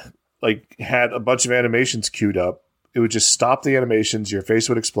like had a bunch of animations queued up, it would just stop the animations, your face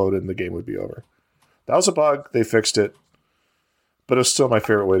would explode, and the game would be over. That was a bug. They fixed it. But it was still my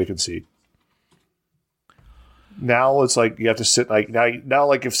favorite way to concede. Now it's like you have to sit like now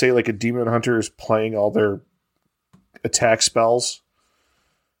like if say like a demon hunter is playing all their attack spells,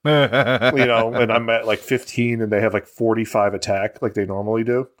 and I'm at like 15 and they have like 45 attack like they normally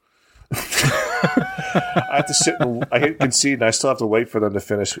do. I have to sit and I hit concede, and I still have to wait for them to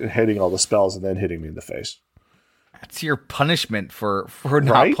finish hitting all the spells and then hitting me in the face. That's your punishment for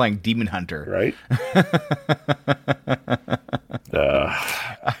not playing Demon Hunter, right?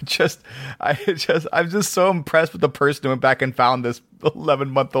 I'm just so impressed with the person who went back and found this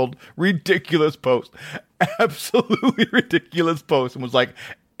 11-month-old ridiculous post, absolutely ridiculous post, and was like,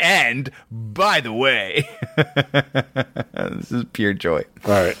 "And by the way," this is pure joy.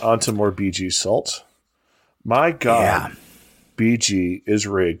 All right, on to more BG salt. My God, BG is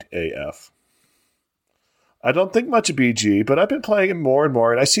rigged AF. I don't think much of BG, but I've been playing it more and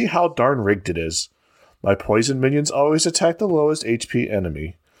more, and I see how darn rigged it is. My poison minions always attack the lowest HP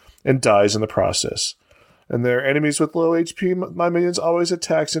enemy, and dies in the process. And their enemies with low HP, my minions always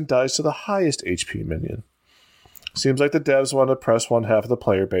attacks and dies to the highest HP minion. Seems like the devs want to press one half of the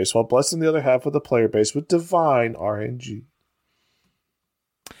player base, while blessing the other half of the player base with divine RNG.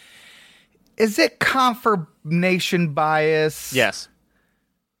 Is it confirmation bias? Yes.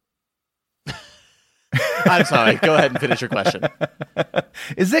 I'm sorry. Go ahead and finish your question.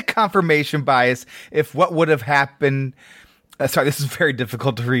 Is it confirmation bias if what would have happened... sorry, this is very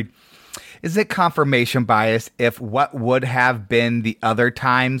difficult to read. Is it confirmation bias if what would have been the other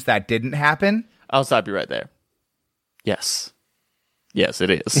times that didn't happen? I'll stop you right there. Yes. Yes, it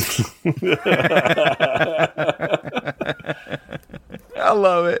is. I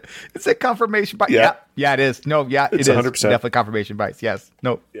love it. Is it confirmation bias? Yeah, it is. No, it is 100%. Definitely confirmation bias. Yes.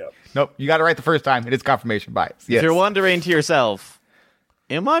 Nope. Yeah. Nope. You got it right the first time. It is confirmation bias. Yes. If you're wondering to yourself,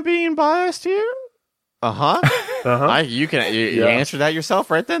 am I being biased here? Uh-huh. You answered that yourself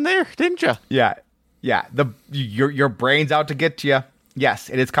right then there, didn't you? Yeah. Your brain's out to get you. Yes,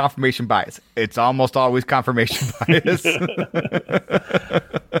 it is confirmation bias. It's almost always confirmation bias.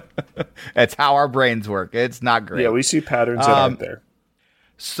 That's how our brains work. It's not great. Yeah, we see patterns that aren't there.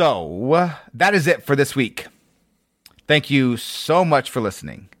 So that is it for this week. Thank you so much for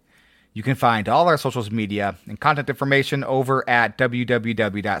listening. You can find all our social media and content information over at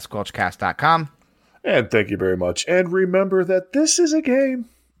www.squelchcast.com. And thank you very much. And remember that this is a game,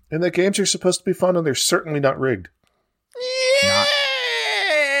 and that games are supposed to be fun, and they're certainly not rigged. Yeah!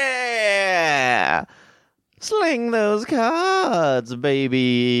 Sling those cards,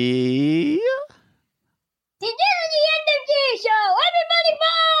 baby. This is the end of the show. Everybody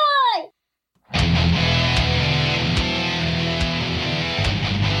bye!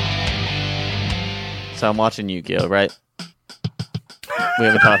 So I'm watching Yu-Gi-Oh, right? We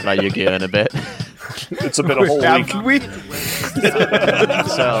haven't talked about Yu-Gi-Oh in a bit. It's been a whole week.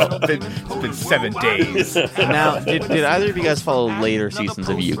 So It's been 7 days. now, did either of you guys follow later seasons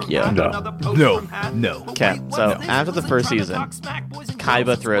of Yu-Gi-Oh? No. Okay, so after the first season,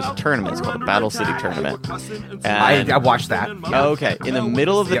 Kaiba throws a tournament. It's called a Battle City Tournament. And I watched that. Okay, in the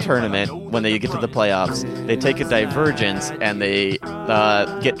middle of the tournament, when they get to the playoffs, they take a divergence and they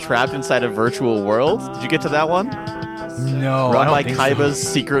get trapped inside a virtual world. Did you get to that one? No, Run by Kaiba's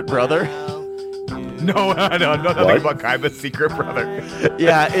secret brother. No, nothing about Kaiba's secret brother.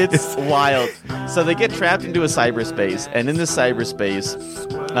 Yeah, it's wild. So they get trapped into a cyberspace, and in this cyberspace,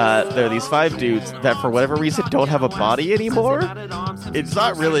 there are these 5 dudes that, for whatever reason, don't have a body anymore. It's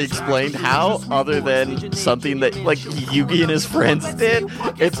not really explained how, other than something that, like, Yugi and his friends did.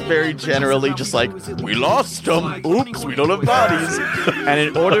 It's very generally just like, we lost them. Oops, we don't have bodies. And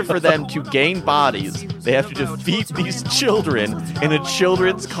in order for them to gain bodies, they have to defeat these children in a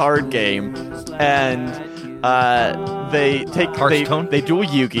children's card game. And they duel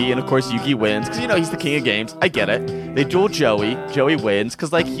Yugi, and of course Yugi wins because he's the king of games. I get it. They duel Joey. Joey wins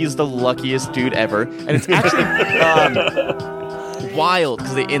because he's the luckiest dude ever, and it's actually wild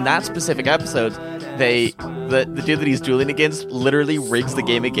because in that specific episode, the dude that he's dueling against literally rigs the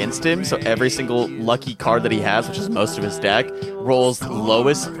game against him. So every single lucky card that he has, which is most of his deck, rolls the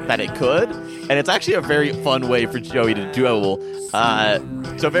lowest that it could, and it's actually a very fun way for Joey to duel.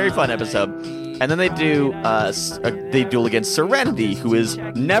 So very fun episode. And then they duel against Serenity, who has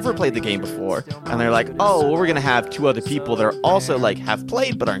never played the game before. And they're like, oh, well, we're going to have 2 other people that are also have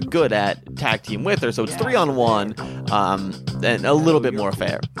played but aren't good at tag team with her. So it's 3-on-1, and a little bit more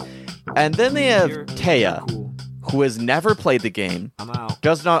fair. And then they have Taya, who has never played the game,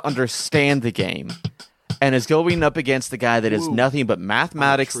 does not understand the game, and is going up against the guy that is nothing but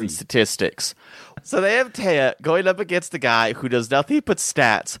mathematics and statistics. So they have Taya going up against the guy who does nothing but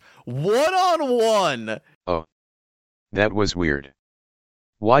stats. 1-on-1! Oh. That was weird.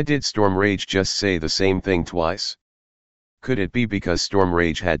 Why did Storm Rage just say the same thing twice? Could it be because Storm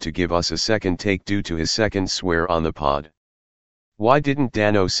Rage had to give us a second take due to his second swear on the pod? Why didn't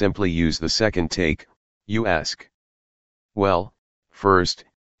Dano simply use the second take, you ask? Well, first,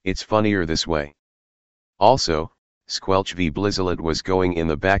 it's funnier this way. Also, Squelch v Blizzard was going in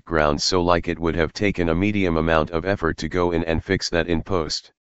the background, so it would have taken a medium amount of effort to go in and fix that in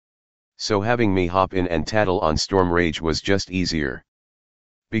post. So having me hop in and tattle on Storm Rage was just easier.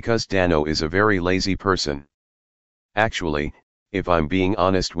 Because Dano is a very lazy person. Actually, if I'm being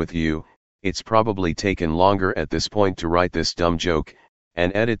honest with you, it's probably taken longer at this point to write this dumb joke,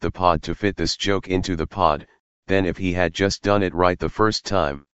 and edit the pod to fit this joke into the pod, than if he had just done it right the first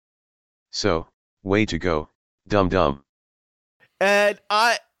time. So, way to go, dum-dum. And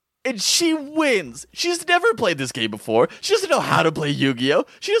she wins. She's never played this game before. She doesn't know how to play Yu-Gi-Oh!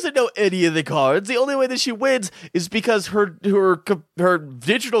 She doesn't know any of the cards. The only way that she wins is because her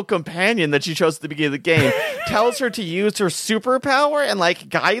digital companion that she chose at the beginning of the game tells her to use her superpower and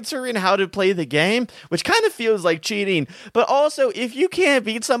guides her in how to play the game, which kind of feels like cheating. But also, if you can't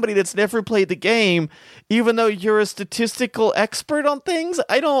beat somebody that's never played the game, even though you're a statistical expert on things,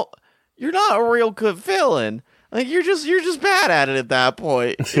 you're not a real good villain. You're just bad at it at that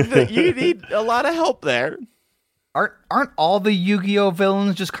point. You need a lot of help there. Aren't all the Yu-Gi-Oh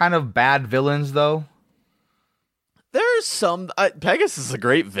villains just kind of bad villains though? There's some. Pegasus is a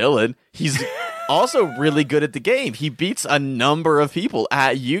great villain. He's also really good at the game. He beats a number of people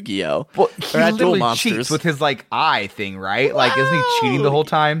at Yu-Gi-Oh. Well, he literally cheats with his eye thing, right? Isn't he cheating the whole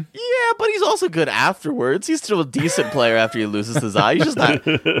time? Yeah, but he's also good afterwards. He's still a decent player after he loses his eye. He's just not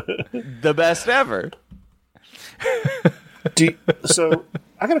the best ever. So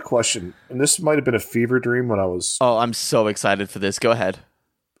I got a question, and this might have been a fever dream when I was... Oh, I'm so excited for this. Go ahead.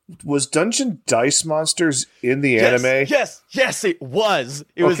 Was Dungeon Dice Monsters in the anime? Yes, it was.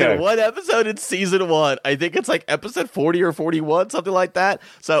 It was in one episode in season 1. I think it's like episode 40 or 41, something like that.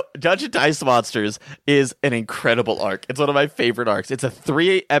 So Dungeon Dice Monsters is an incredible arc. It's one of my favorite arcs. It's a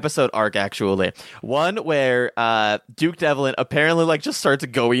 3-episode arc, actually. One where Duke Devlin apparently like just starts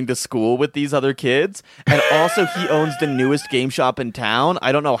going to school with these other kids, and also he owns the newest game shop in town.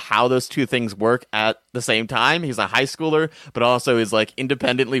 I don't know how those two things work at the same time. He's a high schooler, but also is like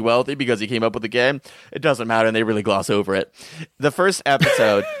independently wealthy because he came up with the game. It doesn't matter, and they really gloss over it. The first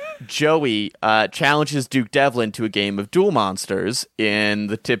episode, Joey challenges Duke Devlin to a game of Duel Monsters in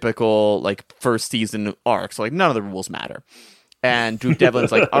the typical like first season arc. So like none of the rules matter. And Duke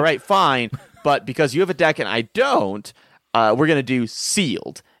Devlin's like, all right, fine, but because you have a deck and I don't, we're gonna do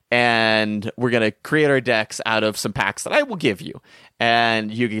sealed. And we're going to create our decks out of some packs that I will give you. And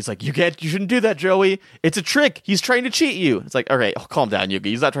Yugi's like, you shouldn't do that, Joey. It's a trick. He's trying to cheat you. It's like, all right, calm down, Yugi.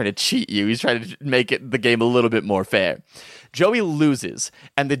 He's not trying to cheat you. He's trying to make the game a little bit more fair. Joey loses.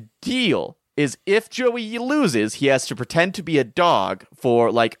 And the deal is if Joey loses, he has to pretend to be a dog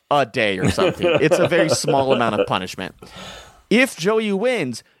for like a day or something. It's a very small amount of punishment. If Joey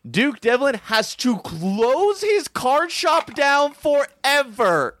wins, Duke Devlin has to close his card shop down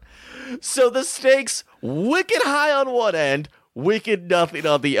forever. So the stakes wicked high on one end, wicked nothing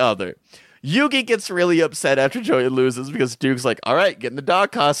on the other. Yugi gets really upset after Joey loses because Duke's like, all right, get in the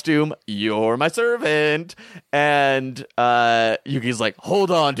dog costume. You're my servant. And Yugi's like,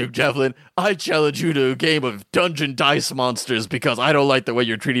 hold on, Duke Devlin. I challenge you to a game of Dungeon Dice Monsters because I don't like the way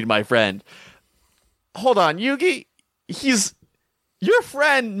you're treating my friend. Hold on, Yugi. Your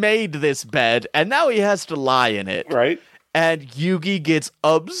friend made this bed, and now he has to lie in it. Right. And Yugi gets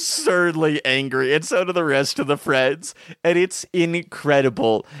absurdly angry, and so do the rest of the friends. And it's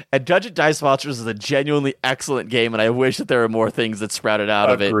incredible. And Dungeon Dice Monsters is a genuinely excellent game, and I wish that there were more things that sprouted out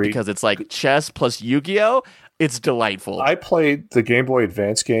of it, because it's like chess plus Yu-Gi-Oh! It's delightful. I played the Game Boy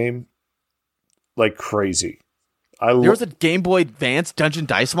Advance game like crazy. There was a Game Boy Advance Dungeon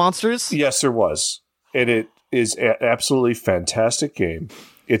Dice Monsters? Yes, there was. And it is an absolutely fantastic game.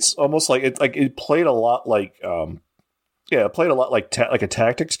 It's almost like it played a lot like it played a lot like a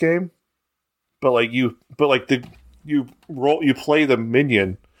tactics game, but you play the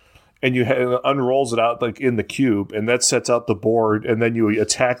minion, and it unrolls it out like in the cube, and that sets out the board, and then you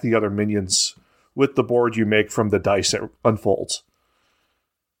attack the other minions with the board you make from the dice that unfolds.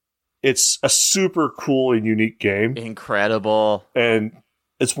 It's a super cool and unique game. Incredible. And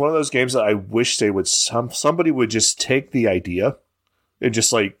it's one of those games that I wish somebody would just take the idea and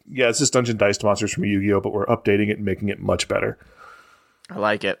just like, yeah, it's just Dungeon Dice Monsters from Yu-Gi-Oh, but we're updating it and making it much better. I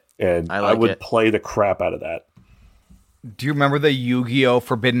like it. And I would play the crap out of that. Do you remember the Yu-Gi-Oh!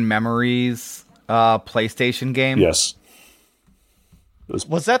 Forbidden Memories PlayStation game? Yes.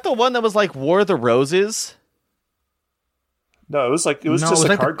 Was that the one that was like War of the Roses? No, it was just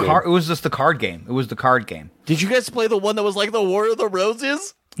a card game. It was just the card game. It was the card game. Did you guys play the one that was like the War of the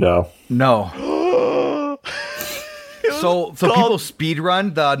Roses? No. So people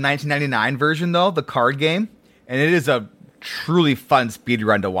speedrun the 1999 version, though, the card game, and it is a truly fun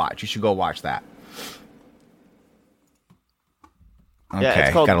speedrun to watch. You should go watch that. Okay, yeah,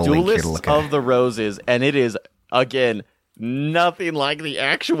 it's called Duelists of the Roses, and it is, again, nothing like the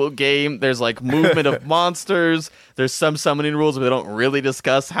actual game. There's like movement of monsters. There's some summoning rules, but they don't really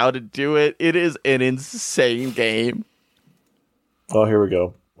discuss how to do it. It is an insane game. Oh, here we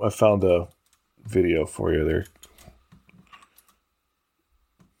go. I found a video for you there.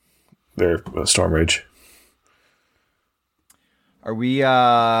 Storm Rage. Are we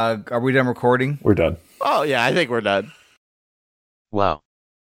done recording? We're done. Oh yeah, I think we're done. Wow.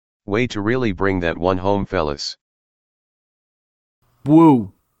 Way to really bring that one home, fellas.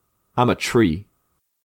 Woo. I'm a tree.